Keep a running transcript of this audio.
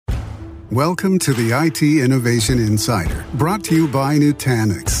Welcome to the IT Innovation Insider, brought to you by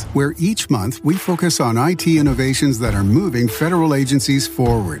Nutanix, where each month we focus on IT innovations that are moving federal agencies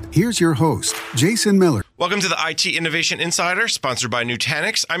forward. Here's your host, Jason Miller. Welcome to the IT Innovation Insider, sponsored by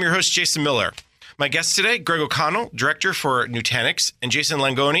Nutanix. I'm your host, Jason Miller. My guests today, Greg O'Connell, Director for Nutanix, and Jason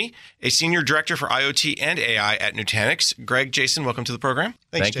Langone, a Senior Director for IoT and AI at Nutanix. Greg, Jason, welcome to the program.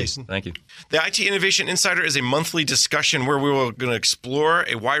 Thanks, Jason. Thank you. The IT Innovation Insider is a monthly discussion where we are going to explore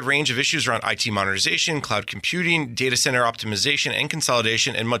a wide range of issues around IT modernization, cloud computing, data center optimization and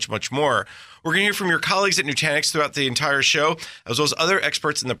consolidation, and much, much more. We're going to hear from your colleagues at Nutanix throughout the entire show, as well as other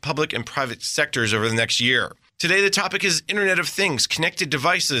experts in the public and private sectors over the next year. Today, the topic is Internet of Things, connected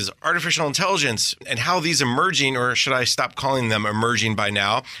devices, artificial intelligence, and how these emerging, or should I stop calling them emerging by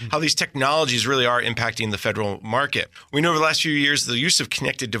now, how these technologies really are impacting the federal market. We know over the last few years, the use of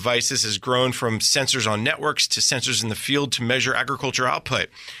connected devices has grown from sensors on networks to sensors in the field to measure agriculture output.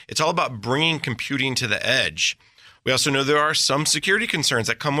 It's all about bringing computing to the edge. We also know there are some security concerns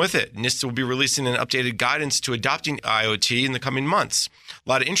that come with it. NIST will be releasing an updated guidance to adopting IoT in the coming months. A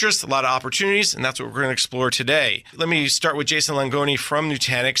lot of interest, a lot of opportunities, and that's what we're going to explore today. Let me start with Jason Langone from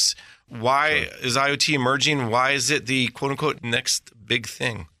Nutanix. Why is IoT emerging? Why is it the quote-unquote next big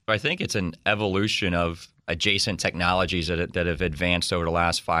thing? I think it's an evolution of adjacent technologies that have advanced over the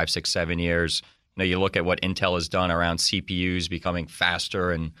last 5, 6, 7 years. You know, you look at what Intel has done around CPUs becoming faster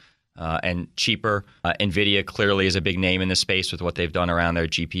and cheaper. NVIDIA clearly is a big name in this space with what they've done around their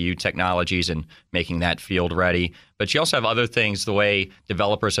GPU technologies and making that field ready. But you also have other things. The way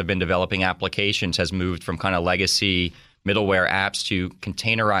developers have been developing applications has moved from kind of legacy middleware apps to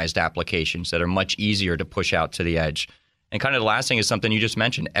containerized applications that are much easier to push out to the edge. And kind of the last thing is something you just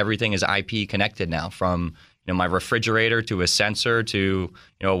mentioned. Everything is IP connected now, from my refrigerator to a sensor to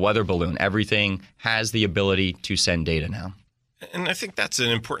a weather balloon. Everything has the ability to send data now. And I think that's an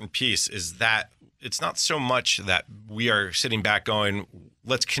important piece, is that it's not so much that we are sitting back going,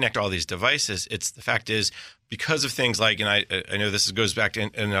 let's connect all these devices. It's the fact is, because of things like, and I know this goes back to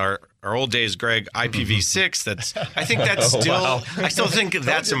in our old days, Greg, IPv6, I think that's still, wow. I still think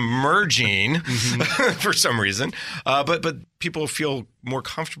that's emerging for some reason. But people feel more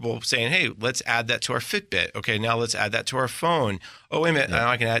comfortable saying, hey, let's add that to our Fitbit. Okay, now let's add that to our phone. Oh, wait a minute, now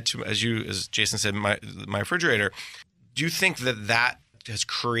I can add to, as Jason said, my refrigerator. Do you think that has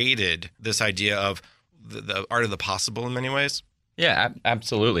created this idea of the art of the possible in many ways? Yeah,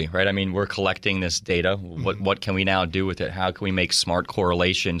 absolutely. Right. I mean, we're collecting this data. What can we now do with it? How can we make smart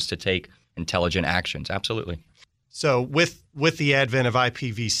correlations to take intelligent actions? Absolutely. So with the advent of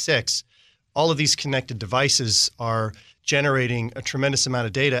IPv6, all of these connected devices are generating a tremendous amount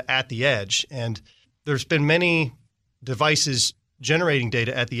of data at the edge. And there's been many devices generating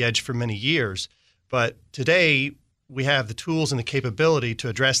data at the edge for many years. But today, we have the tools and the capability to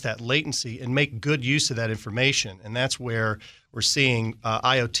address that latency and make good use of that information. And that's where we're seeing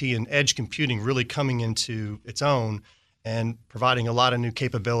IoT and edge computing really coming into its own and providing a lot of new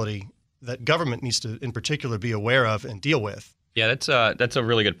capability that government needs to, in particular, be aware of and deal with. Yeah, that's a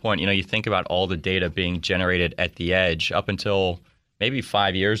really good point. You think about all the data being generated at the edge up until maybe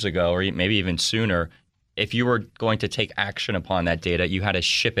 5 years ago, or maybe even sooner. If you were going to take action upon that data, you had to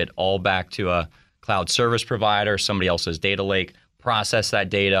ship it all back to a cloud service provider, somebody else's data lake, process that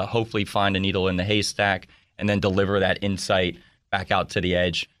data, hopefully find a needle in the haystack, and then deliver that insight back out to the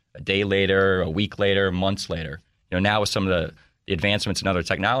edge a day later, a week later, months later. Now with some of the advancements in other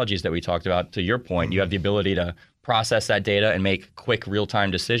technologies that we talked about, to your point, you have the ability to process that data and make quick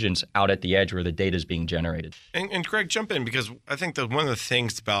real-time decisions out at the edge where the data is being generated. And Greg, jump in, because I think that one of the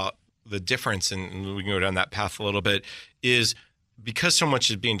things about the difference, and we can go down that path a little bit, is because so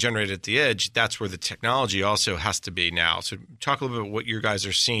much is being generated at the edge, that's where the technology also has to be now. So talk a little bit about what you guys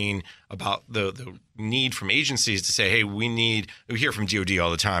are seeing about the need from agencies to say, hey, we hear from DoD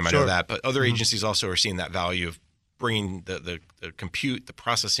all the time, I know that, but other agencies also are seeing that value of bringing the compute, the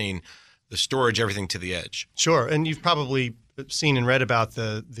processing, the storage, everything to the edge. Sure, and you've probably seen and read about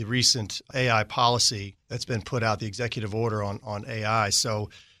the recent AI policy that's been put out, the executive order on AI. So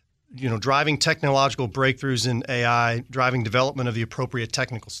driving technological breakthroughs in AI, driving development of the appropriate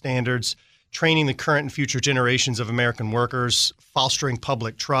technical standards, training the current and future generations of American workers, fostering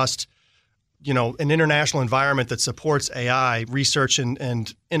public trust, an international environment that supports AI research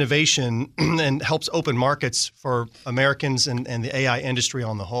and innovation and helps open markets for Americans and the AI industry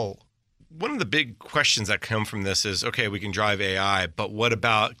on the whole. One of the big questions that come from this is, okay, we can drive AI, but what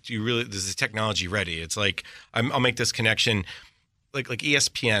about, is the technology ready? It's like, I'll make this connection. Like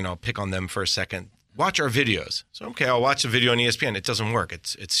ESPN, I'll pick on them for a second. watch our videos. So, okay, I'll watch a video on ESPN. It doesn't work.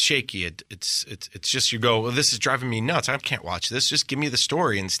 It's shaky. It's just, you go, well, this is driving me nuts. I can't watch this. Just give me the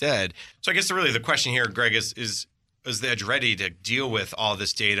story instead. So I guess really the question here, Greg, is the Edge ready to deal with all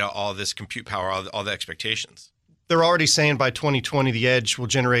this data, all this compute power, all the expectations? They're already saying by 2020, the Edge will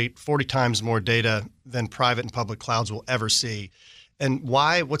generate 40 times more data than private and public clouds will ever see. And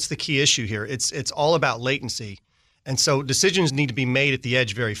why? What's the key issue here? It's all about latency. And so decisions need to be made at the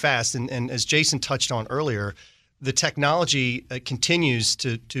edge very fast. And as Jason touched on earlier, the technology continues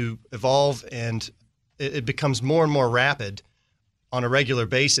to evolve, and it becomes more and more rapid on a regular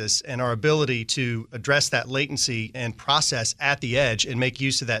basis. And our ability to address that latency and process at the edge and make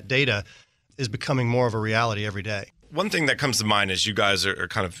use of that data is becoming more of a reality every day. One thing that comes to mind as you guys are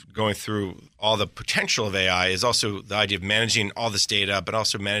kind of going through all the potential of AI is also the idea of managing all this data, but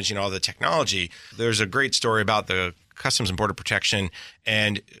also managing all the technology. There's a great story about the Customs and Border Protection,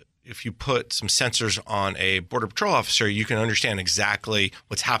 and if you put some sensors on a Border Patrol officer, you can understand exactly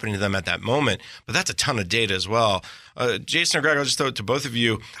what's happening to them at that moment. But that's a ton of data as well. Jason or Greg, I'll just throw it to both of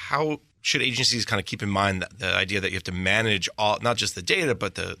you. How should agencies kind of keep in mind the idea that you have to manage all, not just the data,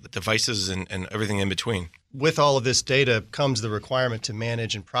 but the devices and everything in between? With all of this data comes the requirement to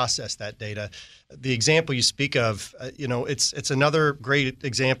manage and process that data. The example you speak of, it's another great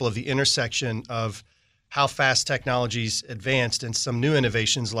example of the intersection of how fast technology's advanced and some new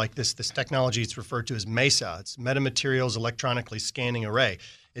innovations like this technology it's referred to as MESA. It's Metamaterials Electronically Scanning Array.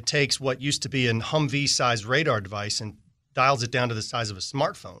 It takes what used to be a Humvee-sized radar device and dials it down to the size of a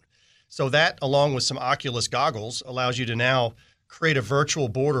smartphone. So that, along with some Oculus goggles, allows you to now create a virtual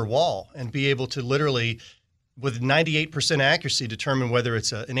border wall and be able to literally, with 98% accuracy, determine whether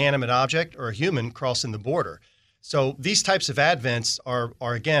it's an inanimate object or a human crossing the border. So these types of advents are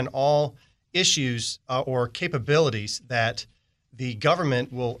again, all issues or capabilities that the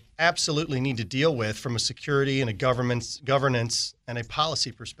government will absolutely need to deal with from a security and a governance and a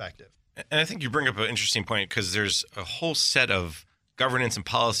policy perspective. And I think you bring up an interesting point, because there's a whole set of governance and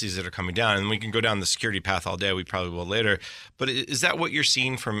policies that are coming down, and we can go down the security path all day. We probably will later. But is that what you're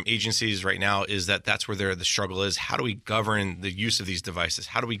seeing from agencies right now, is that's where the struggle is? How do we govern the use of these devices?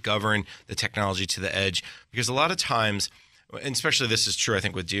 How do we govern the technology to the edge? Because a lot of times, and especially this is true, I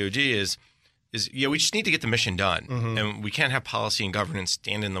think, with DoD, is we just need to get the mission done. Mm-hmm. And we can't have policy and governance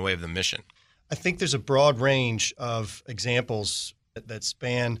stand in the way of the mission. I think there's a broad range of examples that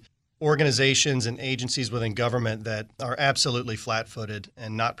span organizations and agencies within government that are absolutely flat-footed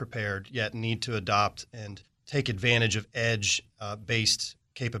and not prepared, yet need to adopt and take advantage of edge-based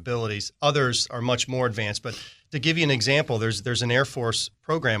capabilities. Others are much more advanced. But to give you an example, there's an Air Force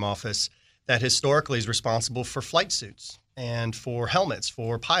program office that historically is responsible for flight suits and for helmets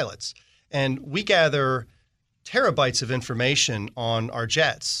for pilots. And we gather terabytes of information on our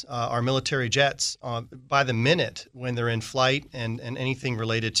jets, our military jets, by the minute when they're in flight and anything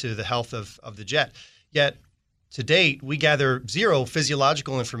related to the health of the jet. Yet, to date, we gather zero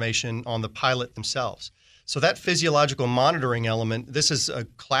physiological information on the pilot themselves. So that physiological monitoring element, this is a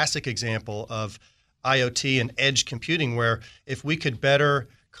classic example of IoT and edge computing, where if we could better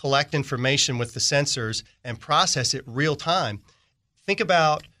collect information with the sensors and process it real time, think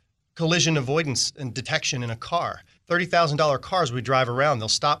about collision avoidance and detection in a car. $30,000 cars we drive around, they'll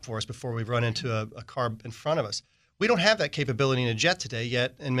stop for us before we run into a car in front of us. We don't have that capability in a jet today,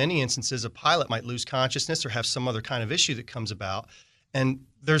 yet in many instances a pilot might lose consciousness or have some other kind of issue that comes about. And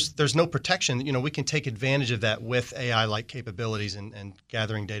there's no protection. We can take advantage of that with AI-like capabilities and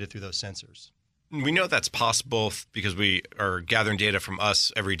gathering data through those sensors. We know that's possible because we are gathering data from us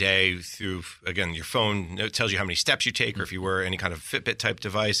every day through, again, your phone. It tells you how many steps you take, or if you wear any kind of Fitbit type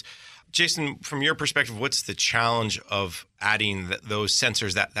device. Jason, from your perspective, what's the challenge of adding those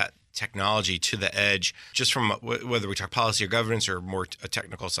sensors, that technology to the edge, just from whether we talk policy or governance or more a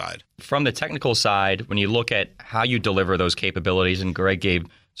technical side? From the technical side, when you look at how you deliver those capabilities, and Greg gave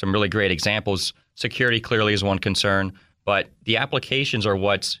some really great examples, security clearly is one concern, but the applications are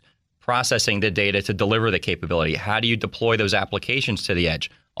what's processing the data to deliver the capability. How do you deploy those applications to the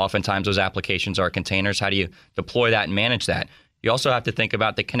edge? Oftentimes those applications are containers. How do you deploy that and manage that? You also have to think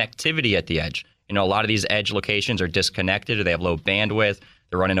about the connectivity at the edge. A lot of these edge locations are disconnected, or they have low bandwidth.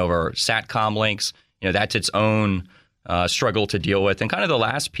 They're running over SATCOM links. That's its own struggle to deal with. And kind of the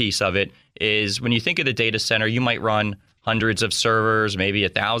last piece of it is when you think of the data center, you might run hundreds of servers, maybe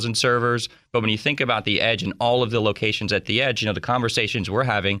 1,000 servers. But when you think about the edge and all of the locations at the edge, the conversations we're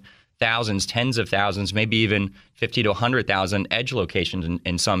having, thousands, tens of thousands, maybe even 50 to 100,000 edge locations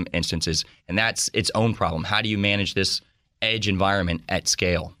in some instances. And that's its own problem. How do you manage this edge environment at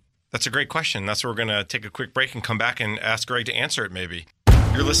scale? That's a great question. That's where we're going to take a quick break and come back and ask Greg to answer it maybe.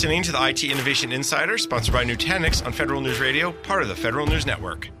 You're listening to the IT Innovation Insider, sponsored by Nutanix on Federal News Radio, part of the Federal News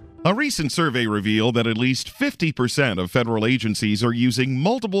Network. A recent survey revealed that at least 50% of federal agencies are using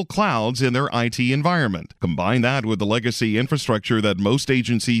multiple clouds in their IT environment. Combine that with the legacy infrastructure that most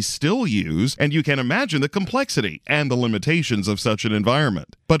agencies still use, and you can imagine the complexity and the limitations of such an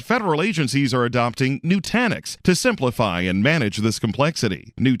environment. But federal agencies are adopting Nutanix to simplify and manage this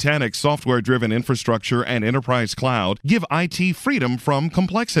complexity. Nutanix software-driven infrastructure and enterprise cloud give IT freedom from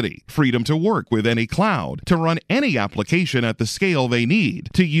complexity, freedom to work with any cloud, to run any application at the scale they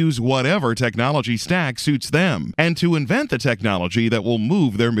need, to use whatever technology stack suits them, and to invent the technology that will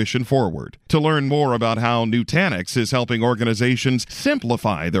move their mission forward. To learn more about how Nutanix is helping organizations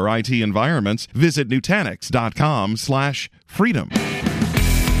simplify their IT environments, visit Nutanix.com/freedom.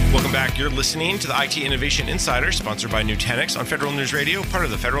 Welcome back. You're listening to the IT Innovation Insider, sponsored by Nutanix on Federal News Radio, part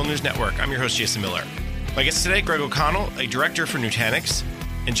of the Federal News Network. I'm your host, Jason Miller. My guest today, Greg O'Connell, a director for Nutanix,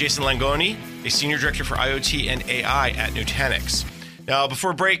 and Jason Langone, a senior director for IoT and AI at Nutanix. Now,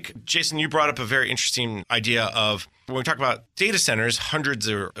 before break, Jason, you brought up a very interesting idea of when we talk about data centers, hundreds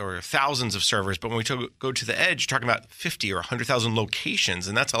or thousands of servers, but when we go to the edge, talking about 50 or 100,000 locations,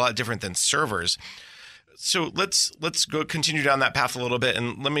 and that's a lot different than servers. So let's go continue down that path a little bit,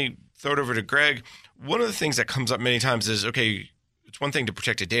 and let me throw it over to Greg. One of the things that comes up many times is, okay, it's one thing to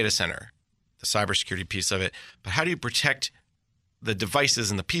protect a data center, the cybersecurity piece of it, but how do you protect the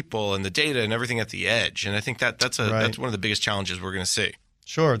devices and the people and the data and everything at the edge? And I think that's one of the biggest challenges we're going to see.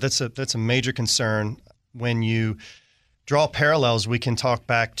 Sure, that's a major concern. When you draw parallels, we can talk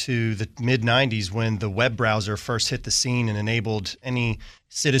back to the mid-'90s when the web browser first hit the scene and enabled any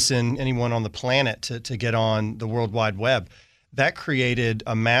citizen, anyone on the planet to get on the World Wide Web. That created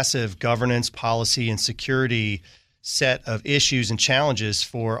a massive governance, policy, and security set of issues and challenges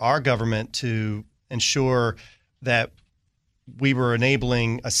for our government to ensure that we were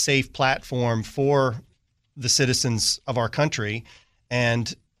enabling a safe platform for the citizens of our country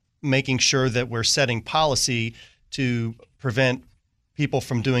and making sure that we're setting policy to prevent people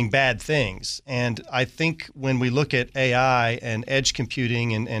from doing bad things. And I think when we look at AI and edge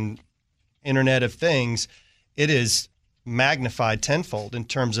computing and Internet of Things, it is magnified tenfold in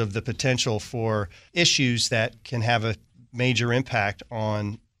terms of the potential for issues that can have a major impact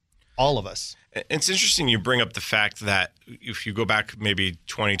on all of us. It's interesting you bring up the fact that if you go back maybe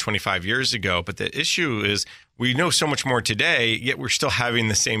 20, 25 years ago, but the issue is we know so much more today, yet we're still having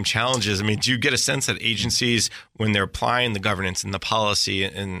the same challenges. I mean, do you get a sense that agencies, when they're applying the governance and the policy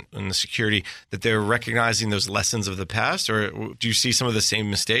and the security, that they're recognizing those lessons of the past, or do you see some of the same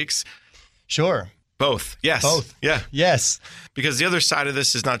mistakes? Sure. Both. Yes. Both. Yeah. Yes. Because the other side of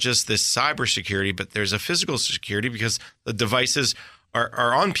this is not just this cybersecurity, but there's a physical security because the devices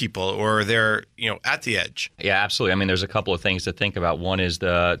are on people or they're at the edge. Yeah, absolutely. I mean, there's a couple of things to think about. One is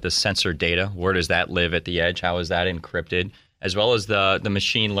the sensor data. Where does that live at the edge? How is that encrypted? As well as the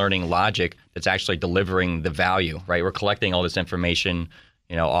machine learning logic that's actually delivering the value, right? We're collecting all this information,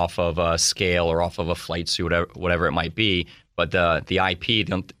 off of a scale or off of a flight suit, whatever it might be. But the IP,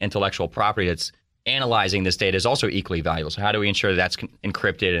 the intellectual property that's analyzing this data is also equally valuable. So how do we ensure that's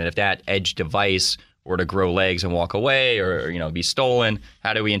encrypted? And if that edge device were to grow legs and walk away or be stolen,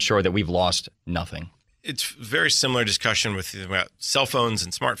 how do we ensure that we've lost nothing? It's very similar discussion with about cell phones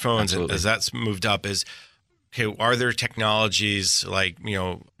and smartphones. Absolutely. And as that's moved up is, okay, are there technologies like,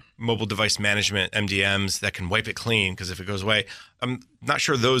 mobile device management, MDMs, that can wipe it clean? Because if it goes away, I'm not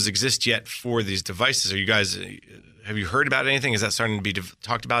sure those exist yet for these devices. Have you heard about anything? Is that starting to be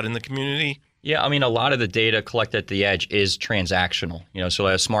talked about in the community? Yeah, I mean, a lot of the data collected at the edge is transactional. So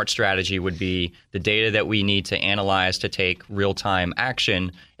a smart strategy would be the data that we need to analyze to take real-time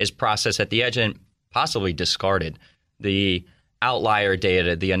action is processed at the edge and possibly discarded. The outlier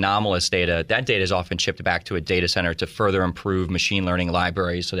data, the anomalous data, that data is often shipped back to a data center to further improve machine learning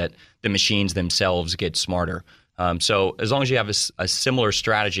libraries so that the machines themselves get smarter. So as long as you have a similar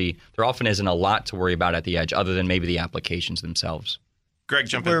strategy, there often isn't a lot to worry about at the edge other than maybe the applications themselves. Greg,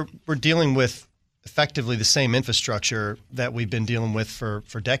 jump in. We're dealing with effectively the same infrastructure that we've been dealing with for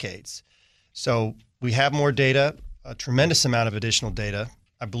decades. So we have more data, a tremendous amount of additional data.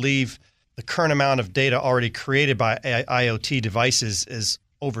 I believe the current amount of data already created by IoT devices is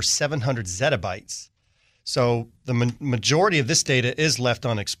over 700 zettabytes. So the majority of this data is left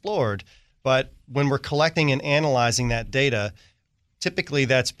unexplored. But when we're collecting and analyzing that data, typically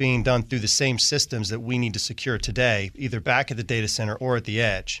that's being done through the same systems that we need to secure today, either back at the data center or at the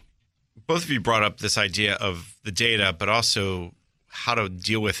edge. Both of you brought up this idea of the data, but also how to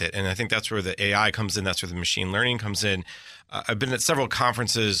deal with it. And I think that's where the AI comes in. That's where the machine learning comes in. I've been at several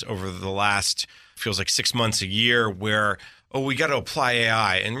conferences over the last, feels like 6 months, a year, where oh, we got to apply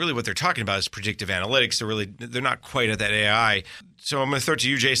AI. And really what they're talking about is predictive analytics. They're not quite at that AI. So I'm going to throw it to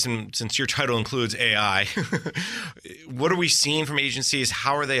you, Jason, since your title includes AI. What are we seeing from agencies?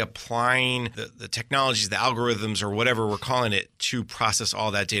 How are they applying the technologies, the algorithms, or whatever we're calling it, to process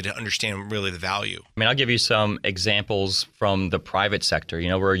all that data to understand really the value? I mean, I'll give you some examples from the private sector.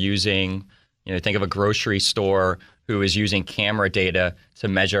 We're using, think of a grocery store who is using camera data to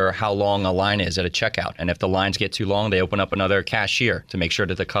measure how long a line is at a checkout. And if the lines get too long, they open up another cashier to make sure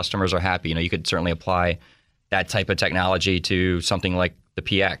that the customers are happy. You could certainly apply that type of technology to something like the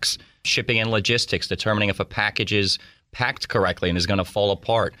PX. Shipping and logistics, determining if a package is packed correctly and is going to fall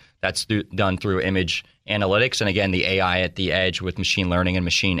apart. That's done through image analytics. And again, the AI at the edge with machine learning and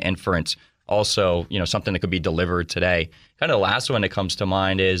machine inference. Also, something that could be delivered today. Kind of the last one that comes to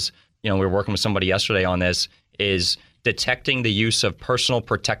mind is, we were working with somebody yesterday on this, is detecting the use of personal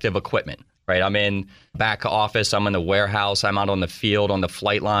protective equipment. Right? I'm in back office, I'm in the warehouse, I'm out on the field, on the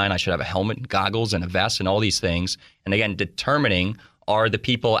flight line. I should have a helmet and goggles and a vest and all these things. And again, determining, are the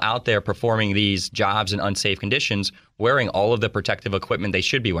people out there performing these jobs in unsafe conditions wearing all of the protective equipment they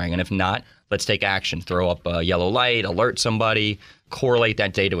should be wearing? And if not, let's take action. Throw up a yellow light, alert somebody, correlate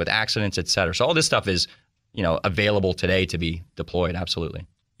that data with accidents, et cetera. So all this stuff is, available today to be deployed. Absolutely.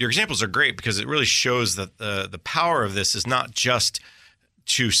 Your examples are great because it really shows that the power of this is not just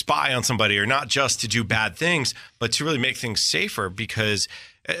to spy on somebody or not just to do bad things, but to really make things safer. Because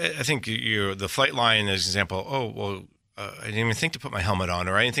I think the flight line as an example, I didn't even think to put my helmet on,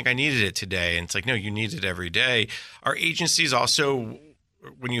 or I didn't think I needed it today. And it's like, no, you need it every day. Are agencies also,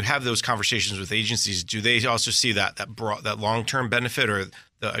 when you have those conversations with agencies, do they also see that long-term benefit, or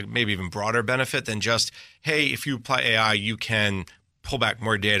maybe even broader benefit than just, hey, if you apply AI, you can pull back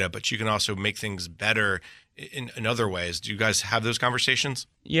more data, but you can also make things better in other ways? Do you guys have those conversations?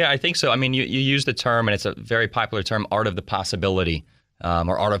 Yeah, I think so. I mean, you use the term, and it's a very popular term, art of the possibility,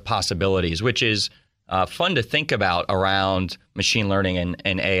 or art of possibilities, which is fun to think about around machine learning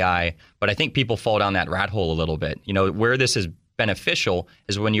and AI. But I think people fall down that rat hole a little bit. Where this is beneficial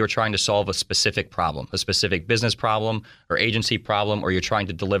is when you're trying to solve a specific problem, a specific business problem or agency problem, or you're trying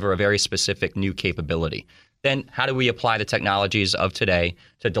to deliver a very specific new capability. Then how do we apply the technologies of today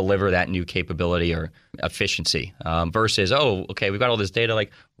to deliver that new capability or efficiency versus, we've got all this data,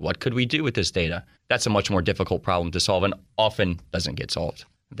 like what could we do with this data? That's a much more difficult problem to solve and often doesn't get solved,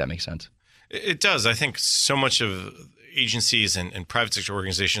 if that makes sense. It does. I think so much of agencies and private sector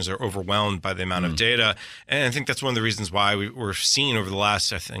organizations are overwhelmed by the amount of data. And I think that's one of the reasons why we're seeing over the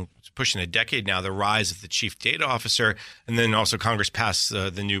last, I think, pushing a decade now, the rise of the chief data officer. And then also Congress passed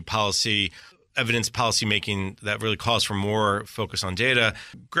the new evidence policy making that really calls for more focus on data.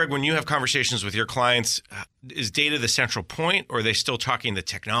 Greg, when you have conversations with your clients, is data the central point, or are they still talking the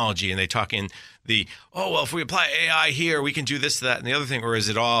technology and they talking if we apply AI here, we can do this, that, and the other thing, or is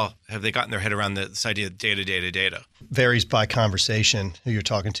it all, have they gotten their head around this idea of data? Varies by conversation who you're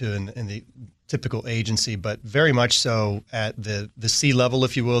talking to in the typical agency, but very much so at the C level,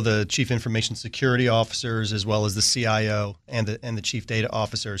 if you will, the chief information security officers, as well as the CIO and the chief data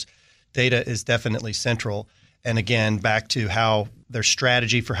officers. Data is definitely central. And again, back to how their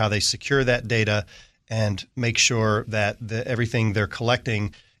strategy for how they secure that data and make sure that everything they're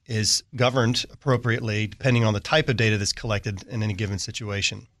collecting is governed appropriately depending on the type of data that's collected in any given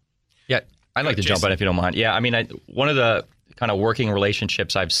situation. Yeah, I'd like to jump in if you don't mind. Yeah, I mean, one of the kind of working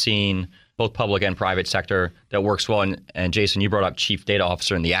relationships I've seen, both public and private sector, that works well, and Jason, you brought up chief data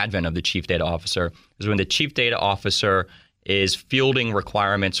officer and the advent of the chief data officer, is when the chief data officer is fielding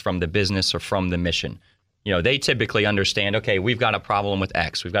requirements from the business or from the mission. They typically understand, okay, we've got a problem with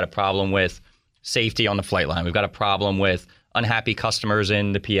X. We've got a problem with safety on the flight line. We've got a problem with unhappy customers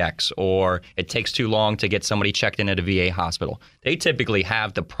in the PX, or it takes too long to get somebody checked in at a VA hospital. They typically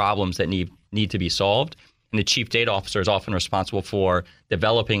have the problems that need to be solved. And the chief data officer is often responsible for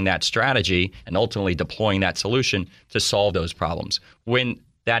developing that strategy and ultimately deploying that solution to solve those problems. When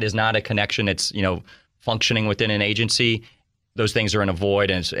that is not a connection, it's, functioning within an agency, those things are in a void,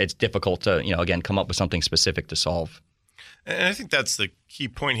 and it's difficult to, again, come up with something specific to solve. And I think that's the key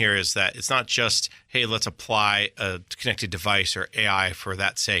point here, is that it's not just, hey, let's apply a connected device or AI for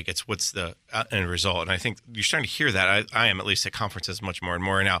that sake. It's what's the end result. And I think you're starting to hear that. I am, at least at conferences, much more and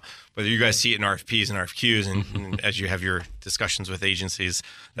more now. Whether you guys see it in RFPs and RFQs and as you have your discussions with agencies,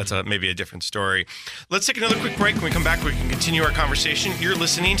 that's maybe a different story. Let's take another quick break. When we come back, we can continue our conversation. You're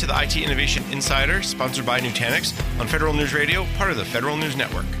listening to the IT Innovation Insider, sponsored by Nutanix on Federal News Radio, part of the Federal News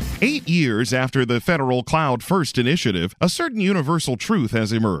Network. 8 years after the federal Cloud First initiative, a certain universal truth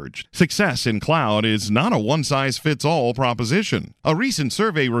has emerged. Success in cloud is not a one-size-fits-all proposition. A recent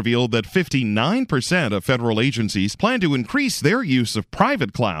survey revealed that 50 69% of federal agencies plan to increase their use of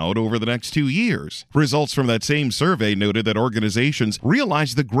private cloud over the next 2 years. Results from that same survey noted that organizations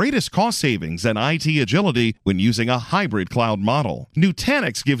realize the greatest cost savings and IT agility when using a hybrid cloud model.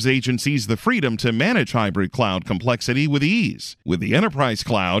 Nutanix gives agencies the freedom to manage hybrid cloud complexity with ease. With the enterprise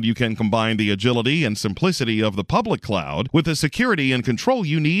cloud, you can combine the agility and simplicity of the public cloud with the security and control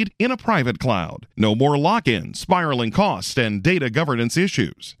you need in a private cloud. No more lock-in, spiraling costs, and data governance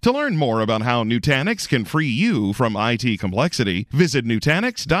issues. To learn more about how Nutanix can free you from IT complexity, visit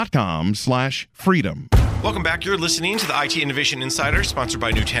Nutanix.com/freedom. Welcome back. You're listening to the IT Innovation Insider, sponsored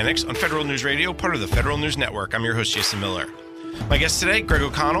by Nutanix on Federal News Radio, part of the Federal News Network. I'm your host, Jason Miller. My guest today, Greg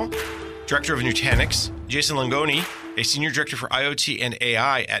O'Connell, Director of Nutanix, Jason Langone, a Senior Director for IoT and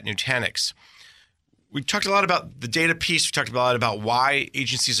AI at Nutanix. We talked a lot about the data piece. We talked a lot about why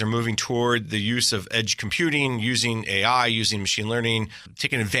agencies are moving toward the use of edge computing, using AI, using machine learning,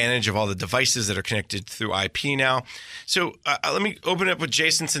 taking advantage of all the devices that are connected through IP now. So let me open it up with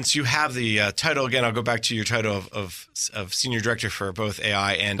Jason, since you have the title. Again, I'll go back to your title of Senior Director for both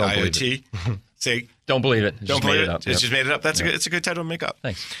AI and IoT. Say, don't believe it. Don't believe it. It's Yep. just made it up. It's a good title to make up.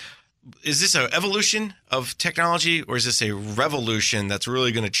 Thanks. Is this an evolution of technology, or is this a revolution that's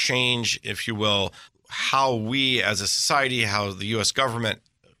really going to change, if you will, how we as a society, how the U.S. government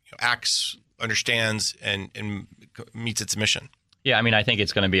acts, understands, and meets its mission? Yeah, I mean, I think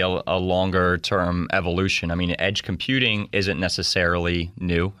it's going to be a longer-term evolution. I mean, edge computing isn't necessarily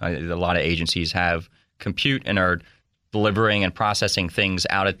new. A lot of agencies have compute and are delivering and processing things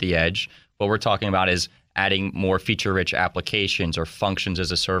out at the edge. What we're talking about is adding more feature-rich applications or functions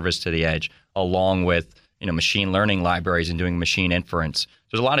as a service to the edge, along with machine learning libraries and doing machine inference.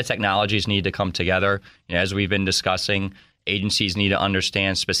 There's a lot of technologies need to come together. As we've been discussing, agencies need to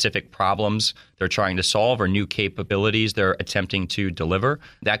understand specific problems they're trying to solve or new capabilities they're attempting to deliver.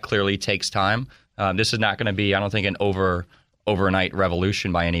 That clearly takes time. This is not going to be, I don't think, an overnight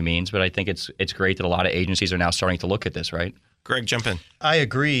revolution by any means, but I think it's great that a lot of agencies are now starting to look at this, right? Greg, jump in. I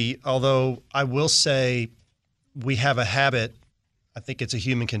agree, although I will say we have a habit, I think it's a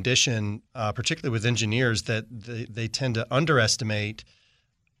human condition, particularly with engineers, that they tend to underestimate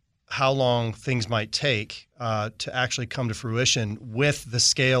how long things might take to actually come to fruition with the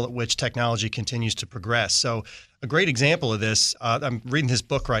scale at which technology continues to progress. So a great example of this, I'm reading his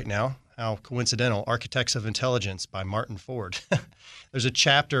book right now, how coincidental, Architects of Intelligence by Martin Ford. There's a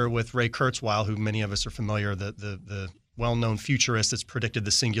chapter with Ray Kurzweil, who many of us are familiar, the well-known futurist that's predicted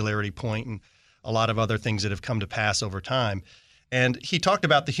the singularity point and a lot of other things that have come to pass over time. And he talked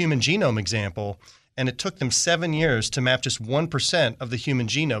about the human genome example, and it took them 7 years to map just 1% of the human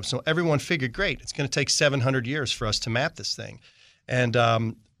genome. So everyone figured, great, it's going to take 700 years for us to map this thing. And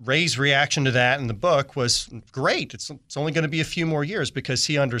Ray's reaction to that in the book was, great, it's only going to be a few more years, because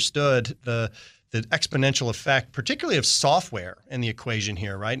he understood the exponential effect, particularly of software in the equation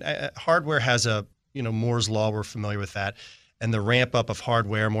here, right? Hardware has a, Moore's law, we're familiar with that, and the ramp up of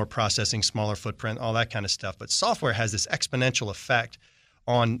hardware, more processing, smaller footprint, all that kind of stuff. But software has this exponential effect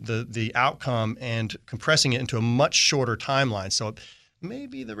on the outcome and compressing it into a much shorter timeline. So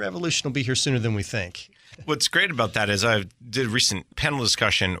maybe the revolution will be here sooner than we think. What's great about that is I did a recent panel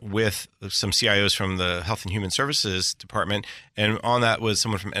discussion with some CIOs from the Health and Human Services Department, and on that was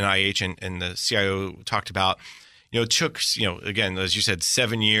someone from NIH, and the CIO talked about, it took, again, as you said,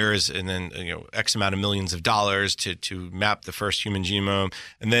 7 years and then, X amount of millions of dollars to map the first human genome.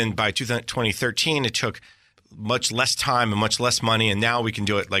 And then by 2013, it took much less time and much less money, and now we can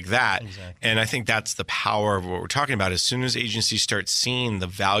do it like that. Exactly. And I think that's the power of what we're talking about. As soon as agencies start seeing the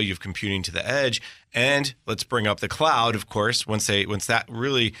value of computing to the edge, and let's bring up the cloud, of course, once that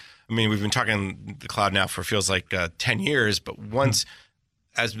really, we've been talking the cloud now for feels like 10 years, but once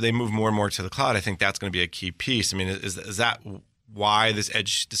as they move more and more to the cloud, I think that's going to be a key piece. Is that why this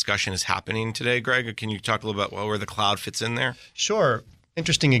edge discussion is happening today, Greg? Can you talk a little bit about where the cloud fits in there? Sure.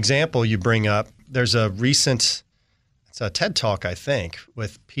 Interesting example you bring up. There's a recent TED Talk, I think,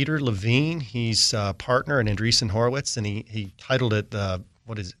 with Peter Levine. He's a partner in Andreessen Horowitz, and he titled it, The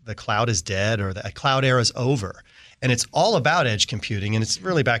Cloud is Dead, or The Cloud Era is Over. And it's all about edge computing, and it's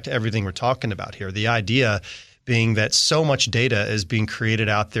really back to everything we're talking about here. The idea being that so much data is being created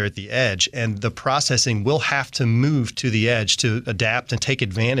out there at the edge, and the processing will have to move to the edge to adapt and take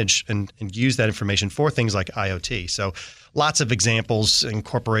advantage and use that information for things like IoT. So lots of examples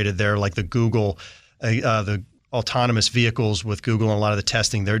incorporated there, like the Google, the autonomous vehicles with Google and a lot of the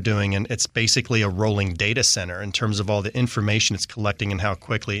testing they're doing. And it's basically a rolling data center in terms of all the information it's collecting and how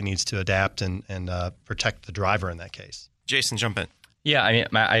quickly it needs to adapt and protect the driver in that case. Jason, jump in. Yeah, I mean,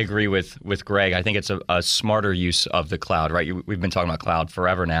 I agree with Greg. I think it's a smarter use of the cloud, right? We've been talking about cloud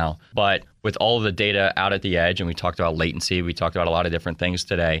forever now, but with all of the data out at the edge, and we talked about latency, we talked about a lot of different things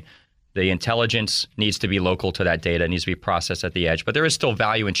today, the intelligence needs to be local to that data, needs to be processed at the edge, but there is still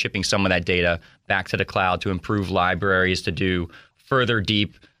value in shipping some of that data back to the cloud to improve libraries, to do further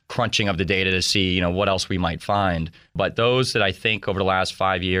deep crunching of the data to see, what else we might find. But those that I think over the last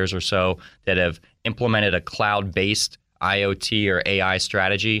 5 years or so that have implemented a cloud-based IoT or AI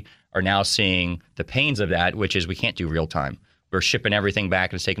strategy are now seeing the pains of that, which is we can't do real time. We're shipping everything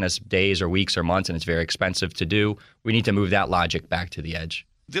back and it's taking us days or weeks or months and it's very expensive to do. We need to move that logic back to the edge.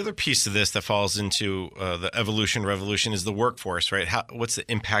 The other piece of this that falls into the revolution is the workforce, right? What's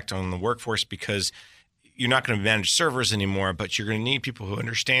the impact on the workforce? Because you're not going to manage servers anymore, but you're going to need people who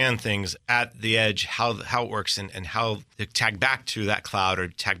understand things at the edge, how it works and how to tag back to that cloud or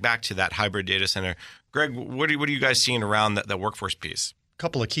tag back to that hybrid data center. Greg, what are you guys seeing around that workforce piece? A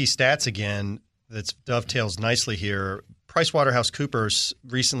couple of key stats again that dovetails nicely here. PricewaterhouseCoopers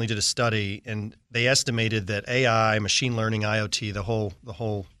recently did a study, and they estimated that AI, machine learning, IoT, the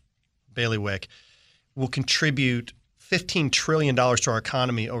whole bailiwick, will contribute $15 trillion to our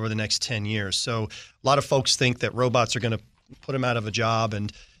economy over the next 10 years. So a lot of folks think that robots are going to put them out of a job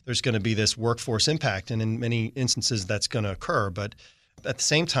and there's going to be this workforce impact. And in many instances, that's going to occur. But at the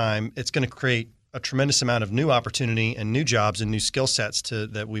same time, it's going to create a tremendous amount of new opportunity and new jobs and new skill sets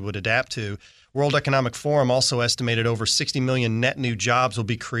that we would adapt to. World Economic Forum also estimated over 60 million net new jobs will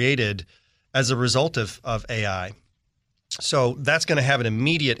be created as a result of AI. So that's going to have an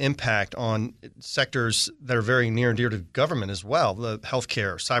immediate impact on sectors that are very near and dear to government as well, the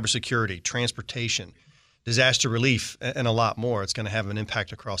healthcare, cybersecurity, transportation, disaster relief, and a lot more. It's going to have an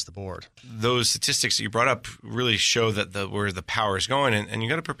impact across the board. Those statistics that you brought up really show that where the power is going, and you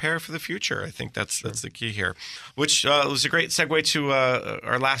got to prepare for the future. I think that's the key here, which was a great segue to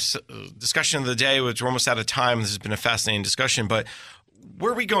our last discussion of the day, which we're almost out of time. This has been a fascinating discussion, but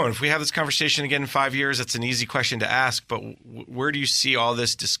where are we going? If we have this conversation again in 5 years, that's an easy question to ask, but where do you see all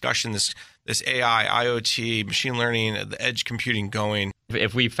this discussion, this AI, IoT, machine learning, the edge computing going?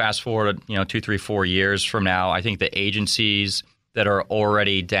 If we fast forward, 2, 3, 4 years from now, I think the agencies that are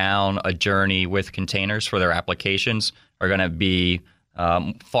already down a journey with containers for their applications are going to be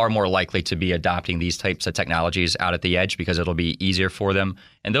far more likely to be adopting these types of technologies out at the edge because it'll be easier for them.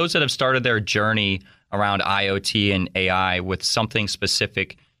 And those that have started their journey around IoT and AI with something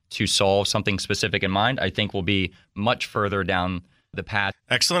specific to solve, something specific in mind, I think will be much further down the path.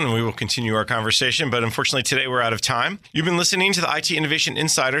 Excellent, and we will continue our conversation, but unfortunately today we're out of time. You've been listening to the IT Innovation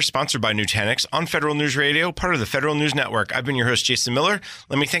Insider, sponsored by Nutanix on Federal News Radio, part of the Federal News Network. I've been your host, Jason Miller.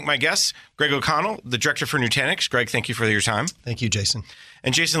 Let me thank my guests, Greg O'Connell, the director for Nutanix. Greg, thank you for your time. Thank you, Jason.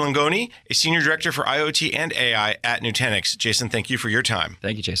 And Jason Langoni, a senior director for IoT and AI at Nutanix. Jason, thank you for your time.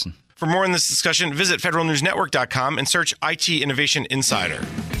 Thank you, Jason. For more on this discussion, visit federalnewsnetwork.com and search IT Innovation Insider.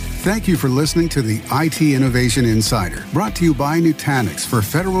 Thank you for listening to the IT Innovation Insider, brought to you by Nutanix for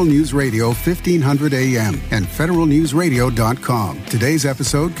Federal News Radio 1500 AM and federalnewsradio.com. Today's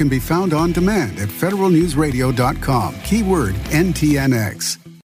episode can be found on demand at federalnewsradio.com, keyword NTNX.